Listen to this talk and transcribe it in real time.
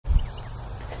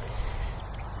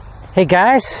Hey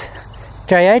guys,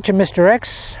 JH and Mr.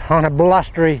 X on a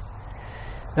blustery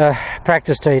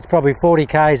practice tee. It's probably 40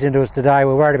 k's into us today.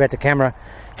 We're worried about the camera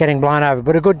getting blown over,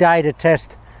 but a good day to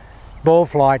test ball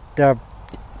flight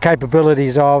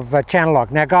capabilities of channel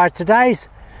lock. Now guys, today's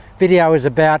video is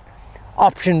about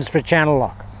options for channel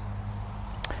lock.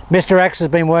 Mr. X has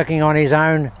been working on his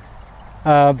own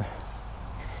option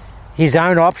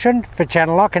for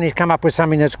channel lock, and he's come up with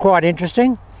something that's quite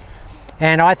interesting,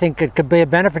 and I think it could be a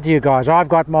benefit to you guys. I've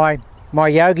got my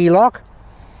Yogi lock.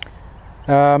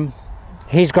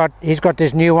 He's got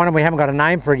this new one, and we haven't got a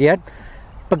name for it yet.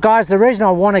 But guys, the reason I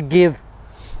want to give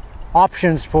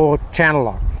options for channel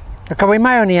lock, okay, we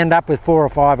may only end up with 4 or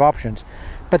 5 options,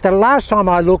 but the last time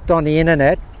I looked on the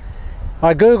internet,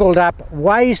 I googled up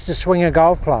ways to swing a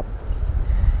golf club,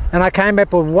 and I came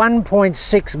up with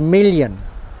 1.6 million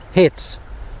hits.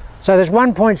 So there's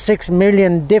 1.6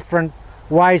 million different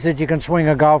ways that you can swing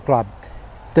a golf club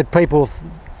that people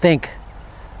think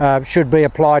should be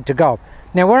applied to golf.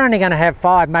 Now we're only going to have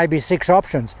 5, maybe 6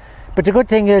 options, but the good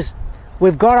thing is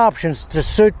we've got options to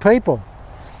suit people.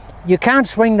 You can't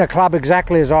swing the club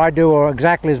exactly as I do or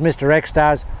exactly as Mr. X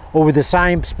does, or with the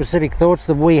same specific thoughts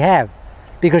that we have,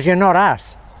 because you're not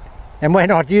us and we're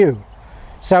not you.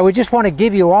 So we just want to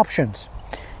give you options.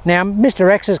 Now Mr.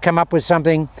 X has come up with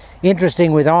something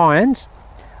interesting with irons.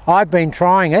 I've been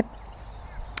trying it.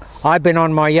 I've been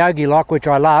on my Yogi lock, which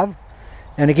I love,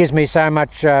 and it gives me so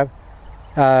much power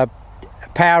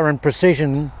and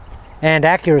precision and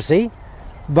accuracy,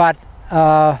 but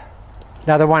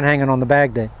another one hanging on the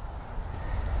bag there.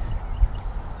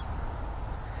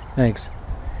 Thanks.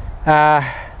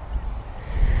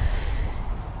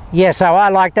 Yeah, so I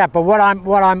like that, but what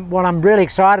I'm really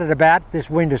excited about, this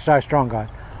wind is so strong guys,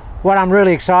 what I'm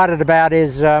really excited about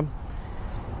is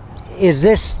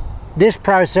this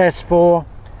process for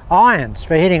irons,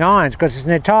 for hitting irons, because it's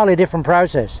an entirely different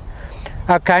process.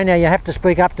 Okay, now you have to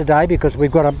speak up today because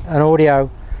we've got an audio,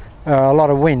 a lot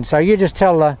of wind, so you just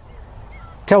tell the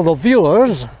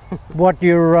viewers what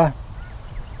you've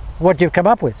come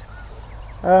up with.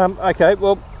 Okay,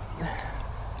 well,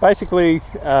 basically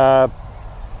I've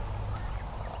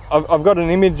got an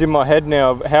image in my head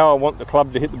now of how I want the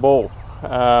club to hit the ball.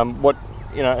 A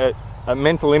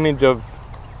mental image of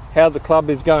how the club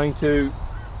is going to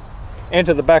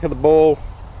enter the back of the ball,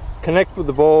 connect with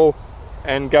the ball,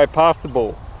 and go past the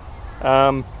ball.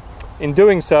 In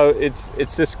doing so,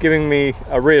 it's just giving me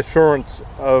a reassurance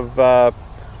of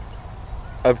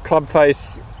club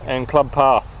face and club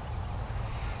path.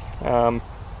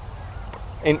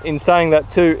 In saying that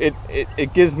too,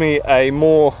 it gives me a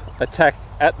more attack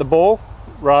at the ball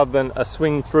rather than a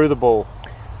swing through the ball.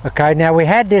 Okay, now we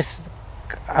had this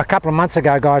a couple of months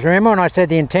ago, guys. Remember when I said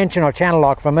the intention of channel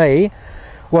lock for me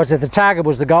was that the target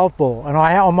was the golf ball, and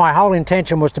my whole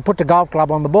intention was to put the golf club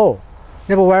on the ball.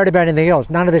 Never worried about anything else.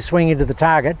 None of this swinging to the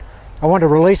target. I wanted to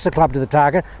release the club to the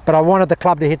target, but I wanted the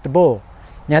club to hit the ball.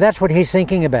 Now that's what he's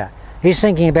thinking about. He's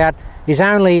thinking about his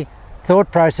only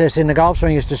thought process in the golf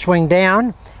swing is to swing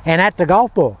down and at the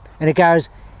golf ball, and it goes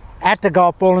at the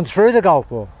golf ball and through the golf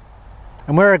ball,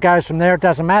 and where it goes from there it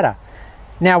doesn't matter.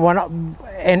 Now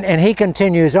and he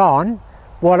continues on,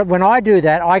 when I do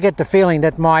that I get the feeling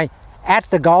that my at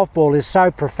the golf ball is so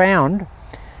profound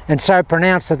and so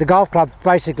pronounced that the golf club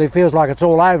basically feels like it's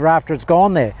all over after it's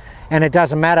gone there, and it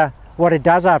doesn't matter what it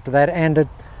does after that, and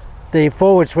the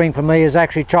forward swing for me is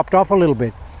actually chopped off a little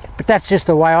bit. But that's just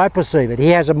the way I perceive it. He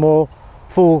has a more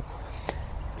full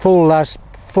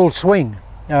swing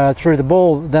through the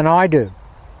ball than I do.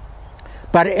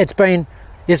 But it's been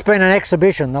an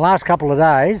exhibition the last couple of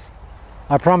days.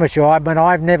 I promise you.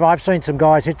 I've seen some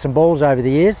guys hit some balls over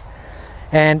the years,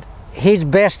 and his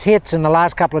best hits in the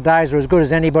last couple of days are as good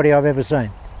as anybody I've ever seen.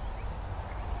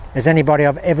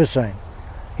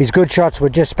 His good shots were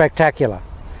just spectacular.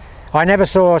 I never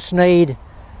saw Snead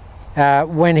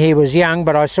when he was young,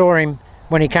 but I saw him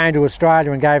when he came to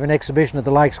Australia and gave an exhibition at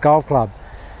the Lakes Golf Club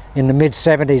in the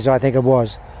mid-70s, I think it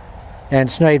was. And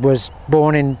Snead was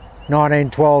born in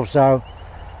 1912, so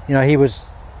he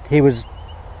was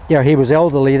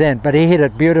elderly then, but he hit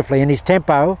it beautifully, and his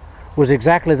tempo was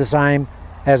exactly the same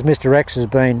as Mr. X has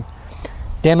been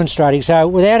demonstrating. So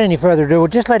without any further ado, we'll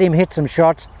just let him hit some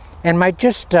shots, and mate,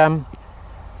 just do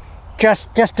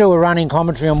a running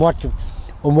commentary on what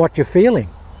you're feeling.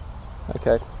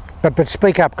 Okay. But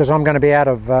speak up, because I'm going to be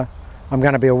I'm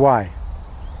going to be away.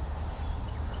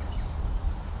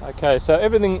 Okay, so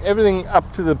everything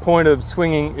up to the point of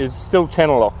swinging is still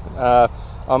channel lock.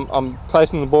 I'm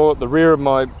placing the ball at the rear of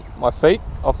my feet,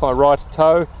 off my right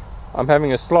toe. I'm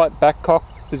having a slight back cock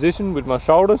position with my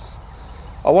shoulders.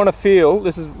 I want to feel,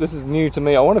 this is new to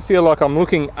me, I want to feel like I'm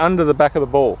looking under the back of the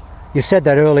ball. You said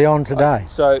that early on today.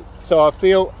 So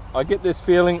I get this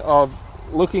feeling of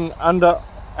looking under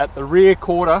at the rear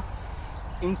quarter,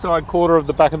 inside quarter of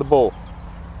the back of the ball.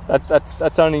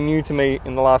 That's only new to me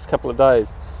in the last couple of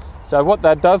days. So what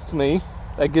that does to me,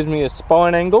 that gives me a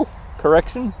spine angle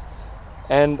correction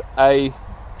and a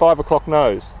 5 o'clock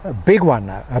nose. A big one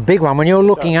though, a big one. When you're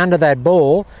looking under that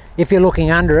ball, if you're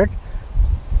looking under it,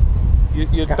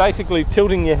 you're basically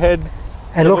tilting your head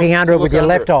and looking under it with your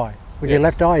left eye. With Yes. your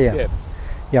left eye, yeah.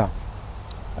 Yeah.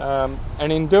 Yeah.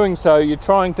 And in doing so, you're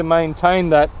trying to maintain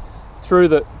that through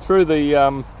the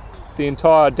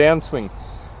entire downswing.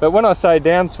 But when I say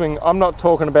downswing, I'm not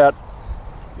talking about,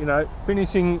 you know,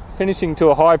 finishing to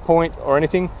a high point or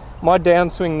anything. My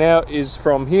downswing now is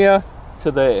from here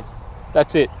to there.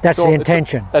 That's it. That's the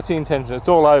intention. That's the intention. It's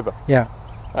all over. Yeah.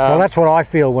 Well, that's what I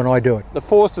feel when I do it. The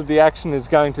force of the action is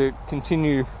going to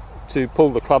continue to pull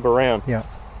the club around. Yeah.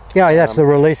 Yeah, that's the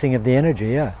releasing of the energy,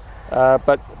 yeah.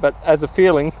 But as a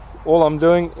feeling, all I'm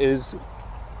doing is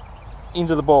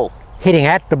into the ball. Hitting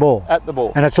at the ball. At the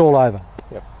ball. And it's all over.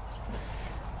 Yep.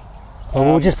 Well,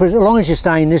 we'll just, as long as you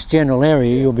stay in this general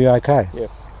area, you'll be okay.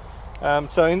 Yeah.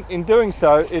 So in doing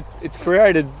so, it's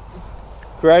created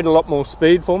a lot more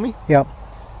speed for me. Yep.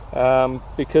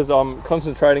 Because I'm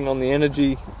concentrating on the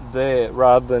energy there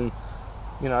rather than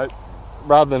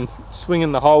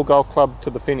swinging the whole golf club to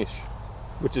the finish,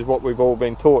 which is what we've all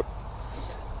been taught.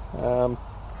 Well,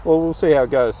 we'll see how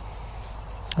it goes.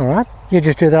 All right. You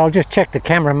just do that. I'll just check the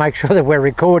camera and make sure that we're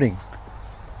recording.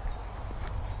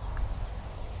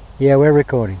 Yeah, we're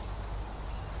recording.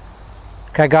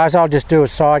 Okay, guys, I'll just do a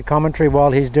side commentary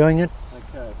while he's doing it.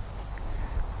 Okay.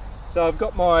 So I've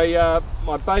got my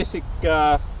my basic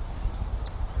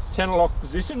channel lock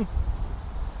position,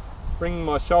 bringing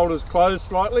my shoulders closed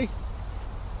slightly,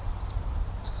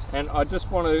 and I just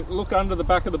want to look under the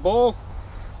back of the ball,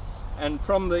 and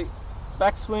from the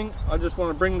backswing I just want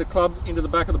to bring the club into the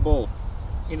back of the ball,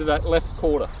 into that left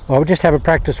quarter. Well, we'll just have a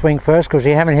practice swing first because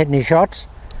we haven't hit any shots,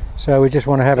 so we just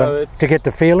want to have to get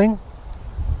the feeling.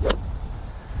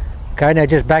 Okay, now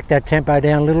just back that tempo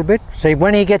down a little bit. See,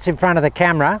 when he gets in front of the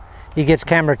camera, he gets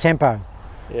camera tempo.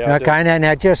 Yeah, okay, now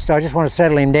I just want to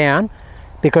settle him down,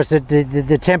 because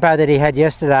the tempo that he had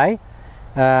yesterday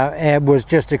was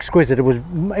just exquisite. It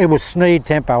was Sneed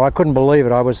tempo. I couldn't believe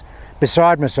it. I was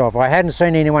beside myself. I hadn't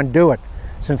seen anyone do it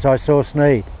since I saw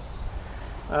Sneed.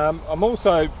 I'm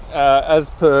also,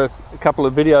 as per a couple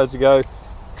of videos ago,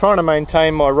 trying to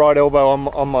maintain my right elbow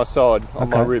on my side, on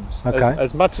my ribs,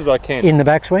 as much as I can. In the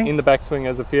backswing? In the backswing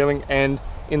as a feeling, and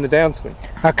in the downswing.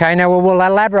 Okay, now we'll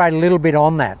elaborate a little bit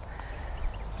on that.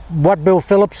 What Bill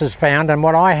Phillips has found, and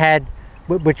what I had,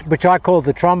 which I called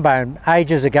the trombone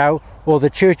ages ago, or the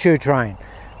choo-choo train.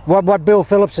 What Bill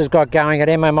Phillips has got going at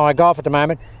MMI Golf at the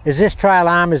moment is this trail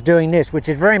arm is doing this, which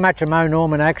is very much a Mo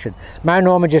Norman action. Mo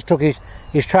Norman just took his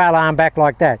trail arm back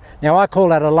like that. Now I call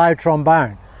that a low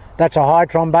trombone. That's a high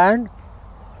trombone.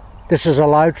 This is a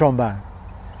low trombone.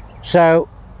 So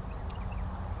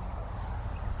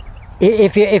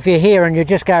if you're here and you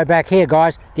just go back here,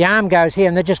 guys, the arm goes here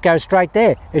and they just go straight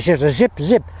there. It's just a zip,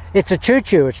 zip. It's a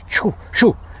choo-choo. It's choo,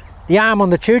 choo. The arm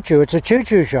on the choo-choo, it's a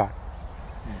choo-choo shot.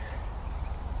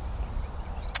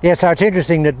 Yeah, so it's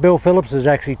interesting that Bill Phillips is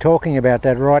actually talking about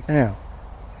that right now.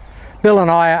 Bill and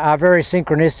I are very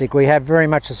synchronistic. We have very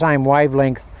much the same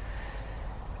wavelength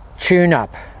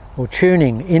tune-up, or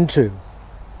tuning into.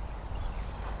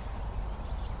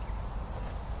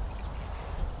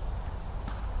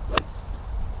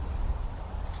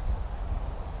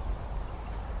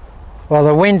 Well,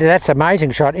 the wind, that's an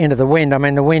amazing shot into the wind. I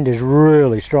mean, the wind is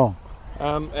really strong.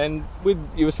 And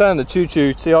you were saying the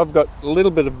choo-choo, see, I've got a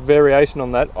little bit of variation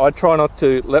on that. I try not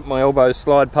to let my elbows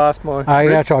slide past my ribs. Yeah,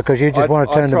 that's right, because you just want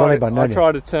to turn the belly button, don't you? I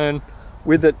try to turn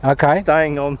with it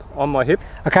staying on my hip.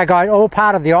 Okay, guys, all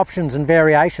part of the options and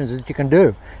variations that you can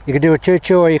do. You can do a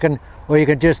choo-choo, or you can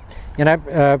just,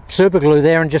 super glue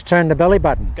there and just turn the belly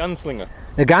button. Gunslinger.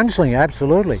 The gunslinger,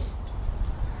 absolutely.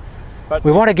 But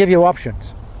we want to give you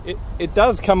options. It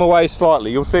does come away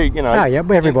slightly. You'll see, Oh, yeah,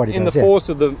 everybody in does, the force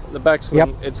of the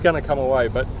backswing, it's going to come away.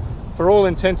 But for all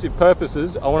intensive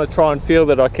purposes, I want to try and feel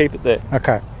that I keep it there.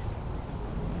 Okay.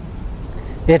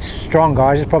 It's strong,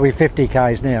 guys. It's probably 50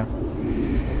 k's now.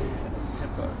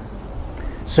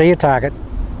 See your target.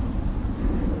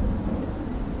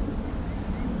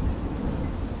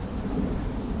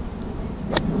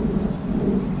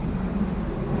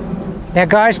 Now,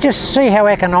 guys, just see how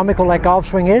economical that golf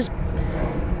swing is.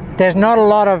 There's not a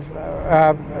lot of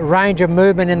range of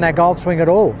movement in that golf swing at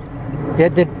all.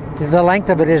 The length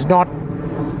of it is not,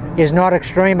 is not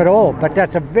extreme at all, but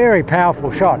that's a very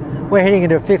powerful shot. We're hitting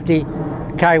into a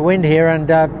 50k wind here,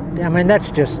 and I mean, that's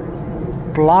just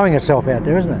blowing itself out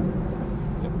there, isn't it?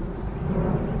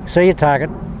 See your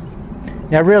target.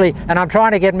 Now really, and I'm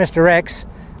trying to get Mr. X,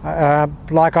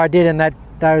 like I did in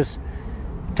those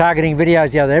targeting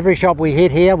videos the other. Every shot we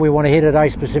hit here, we want to hit at a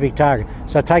specific target.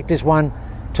 So take this one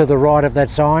to the right of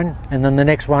that sign, and then the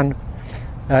next one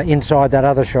inside that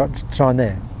other sign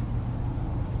there.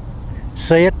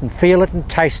 See it and feel it and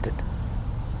taste it.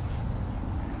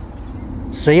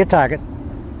 See your target.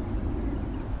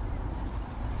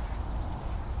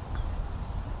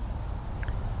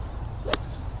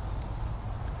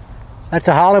 That's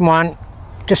a hole in one.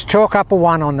 Just chalk up a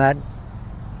 1 on that.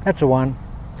 That's a 1.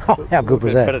 Oh, how good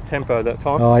was that? Better tempo that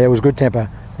time. Oh, yeah, it was good tempo.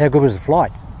 How good was the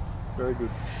flight? Very good.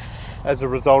 As a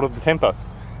result of the tempo.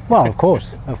 Well, of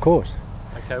course, of course.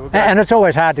 Okay, we'll go. And it's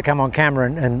always hard to come on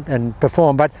camera and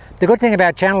perform, but the good thing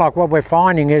about channel lock, what we're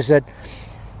finding is that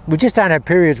we just don't have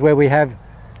periods where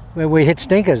we hit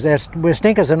stinkers. Where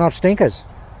stinkers are not stinkers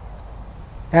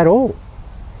at all.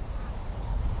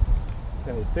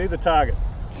 Okay, see the target.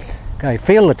 Okay,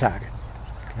 feel the target.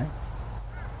 Okay.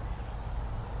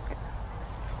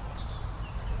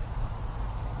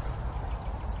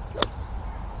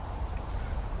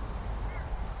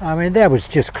 I mean, that was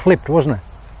just clipped, wasn't it?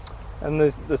 And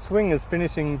the swing is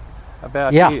finishing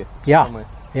about Yeah, here. yeah, somewhere.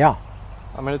 yeah,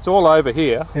 I mean, it's all over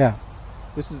here. yeah.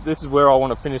 This is where I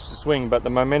want to finish the swing, but the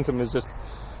momentum is just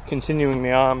continuing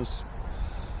the arms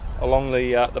along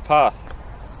the path.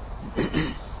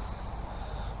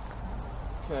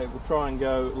 Okay, we'll try and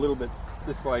go a little bit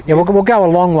this way. Yeah, we'll go a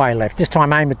long way left. This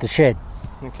time aim at the shed.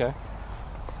 Okay.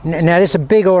 Now this is a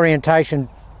big orientation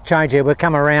change here. We've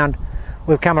come around,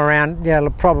 yeah,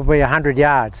 probably 100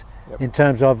 yards in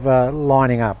terms of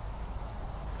lining up.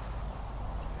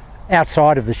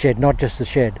 Outside of the shed, not just the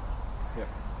shed. Yep.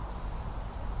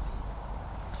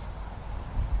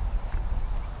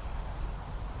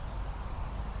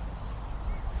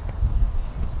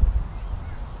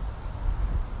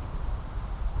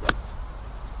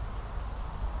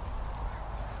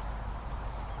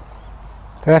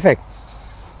 Perfect.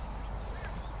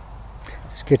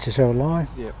 Just get yourself a line.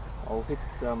 Yep. I'll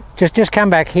hit. Just come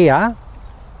back here.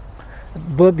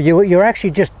 But you're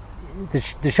actually just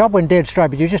the shot went dead straight,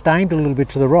 but you just aimed a little bit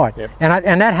to the right. Yep.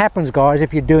 And that happens, guys,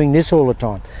 if you're doing this all the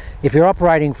time. If you're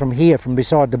operating from here, from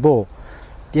beside the ball,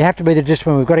 you have to be the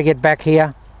discipline. We've got to get back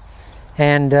here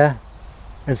and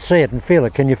see it and feel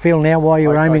it. Can you feel now why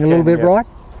you're aiming a little bit right?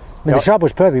 I mean, the shot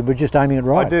was perfect, but just aiming it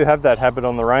right. I do have that habit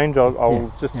on the range.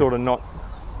 I'll just sort of not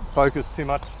focus too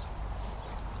much.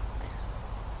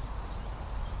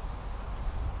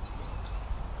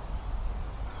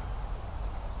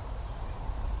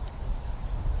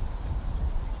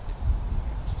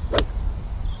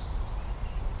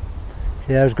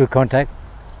 Yeah, that was good contact.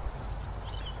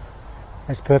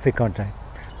 That's perfect contact.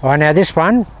 All right, now this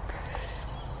one,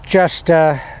 just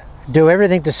do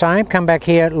everything the same. Come back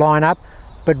here, line up,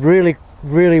 but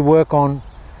really work on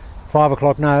 5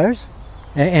 o'clock nose,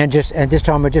 and this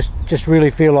time I just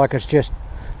really feel like it's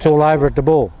all over at the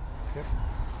ball. Yep.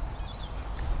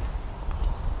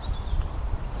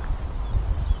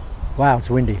 Wow, it's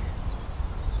windy.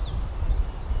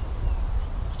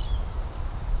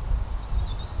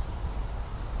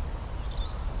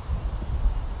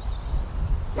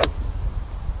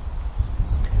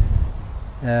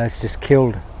 It's just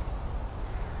killed.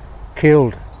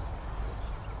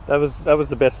 That was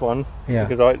the best one. Yeah.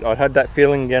 Because I had that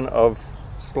feeling again of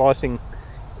slicing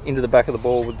into the back of the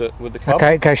ball with the club.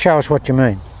 Okay, show us what you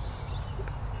mean.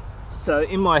 So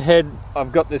in my head,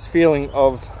 I've got this feeling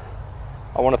of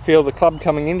I want to feel the club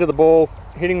coming into the ball,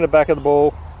 hitting the back of the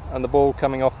ball, and the ball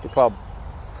coming off the club,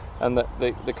 and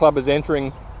the club is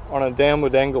entering on a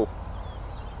downward angle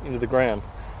into the ground.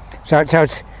 So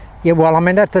it's. Yeah, well, I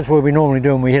mean that's what we normally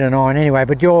do when we hit an iron anyway.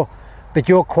 But you're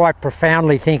quite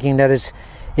profoundly thinking that it's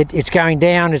going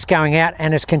down, it's going out,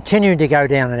 and it's continuing to go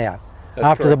down and out. That's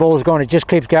After correct. the ball's gone, it just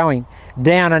keeps going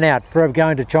down and out, forever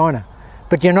going to China.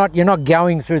 But you're not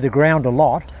going through the ground a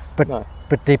lot. But No.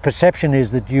 but the perception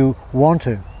is that you want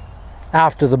to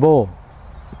after the ball.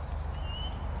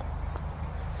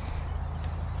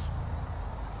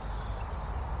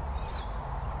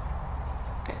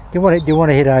 Do you want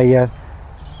to hit a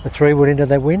 3-wood into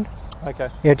that wind? Okay.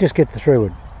 Yeah, just get the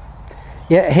 3-wood.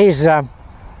 Yeah, he's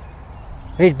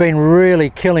been really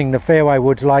killing the fairway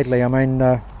woods lately. I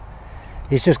mean,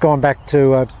 he's just gone back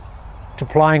to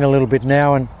playing a little bit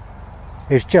now, and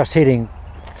he's just hitting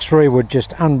 3-wood,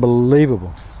 just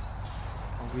unbelievable.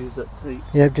 I'll use that tee.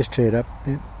 Yeah, just tee it up.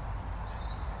 Yeah.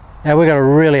 Now we've got a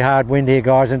really hard wind here,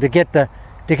 guys, and to get the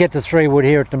to get the 3 wood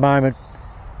here at the moment,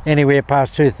 anywhere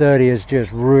past 230 is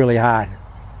just really hard.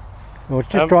 Well, it's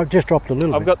just dropped a little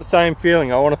bit. I've got the same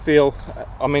feeling. I want to feel,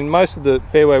 I mean, most of the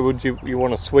fairway woods you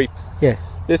want to sweep. Yeah.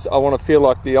 This, I want to feel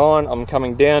like the iron, I'm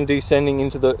coming down, descending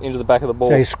into the back of the ball.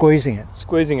 So you're squeezing it.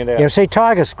 Squeezing it out. Yeah, see,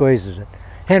 Tiger squeezes it.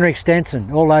 Henrik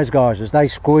Stenson, all those guys, they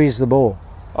squeeze the ball.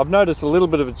 I've noticed a little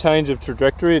bit of a change of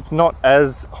trajectory. It's not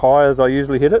as high as I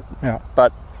usually hit it, Yeah.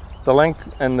 but the length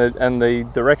and the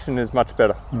direction is much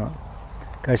better. Right.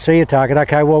 Okay, see your target.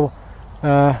 Okay, well,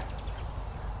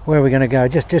 where are we going to go?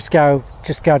 Just go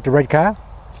at the red car.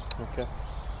 Okay.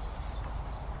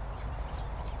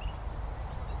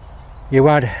 You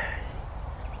won't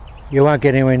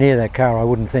get anywhere near that car, I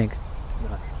wouldn't think.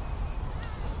 No.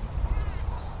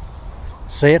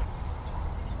 See it?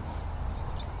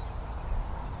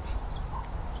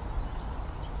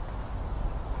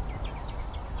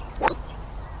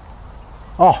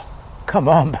 Oh, come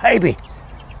on, baby.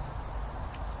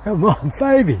 Come on,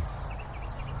 baby.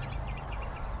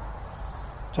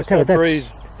 Just Okay, that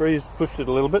but breeze pushed it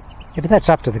a little bit. Yeah, but that's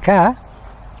up to the car.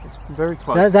 It's very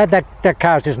close. That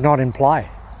car's just not in play.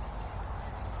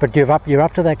 But you're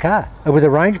up to that car with a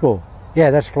range ball.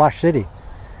 Yeah, that's Flush City.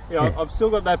 Yeah, I've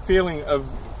still got that feeling of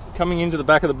coming into the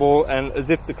back of the ball and as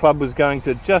if the club was going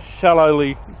to just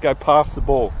shallowly go past the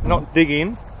ball, not dig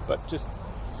in, but just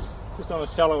on a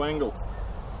shallow angle.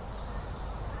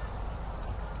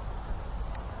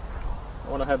 I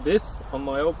want to have this on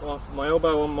my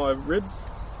elbow on my ribs.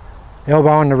 Elbow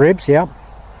on the ribs, yeah.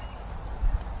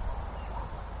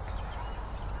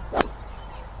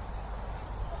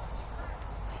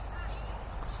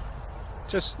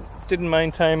 Just didn't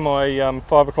maintain my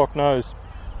 5 o'clock nose.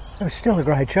 It was still a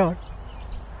great shot.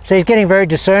 So he's getting very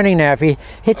discerning now. If he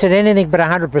hits it anything but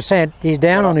 100%, he's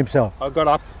down on himself. I got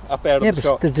up out of the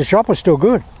shot. The shot was still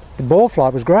good. The ball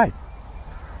flight was great.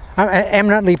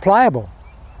 Eminently playable.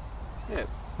 Yeah.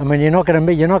 I mean, you're not going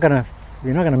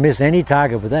to miss any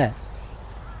target with that.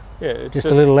 Yeah, it's just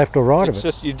a little left or right of it. It's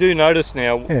just you do notice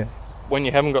now Yeah. when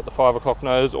you haven't got the 5 o'clock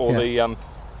nose or the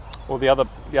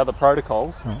other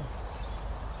protocols. Right.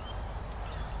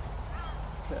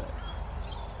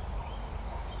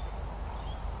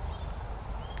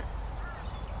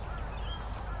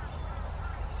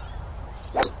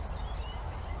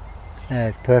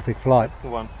 Yeah, perfect flight. That's the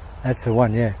one. That's the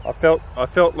one, yeah. I felt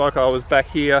like I was back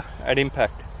here at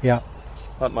impact. Yeah.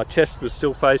 Like my chest was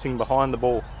still facing behind the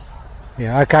ball.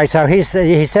 Yeah, okay, so he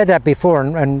said that before,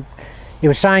 and he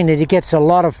was saying that he gets a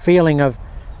lot of feeling of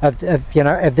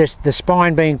the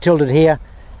spine being tilted here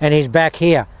and his back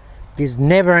here. There's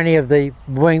never any of the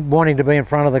wanting to be in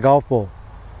front of the golf ball.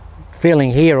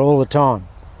 Feeling here all the time,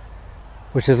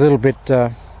 which is a little bit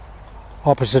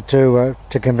opposite to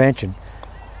convention.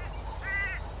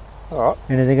 All right.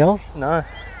 Anything else? No.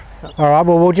 All right.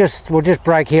 Well, we'll just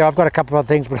break here. I've got a couple of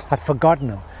things, but I've forgotten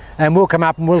them, and we'll come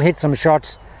up and we'll hit some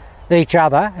shots each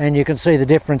other, and you can see the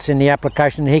difference in the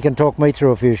application. He can talk me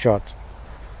through a few shots.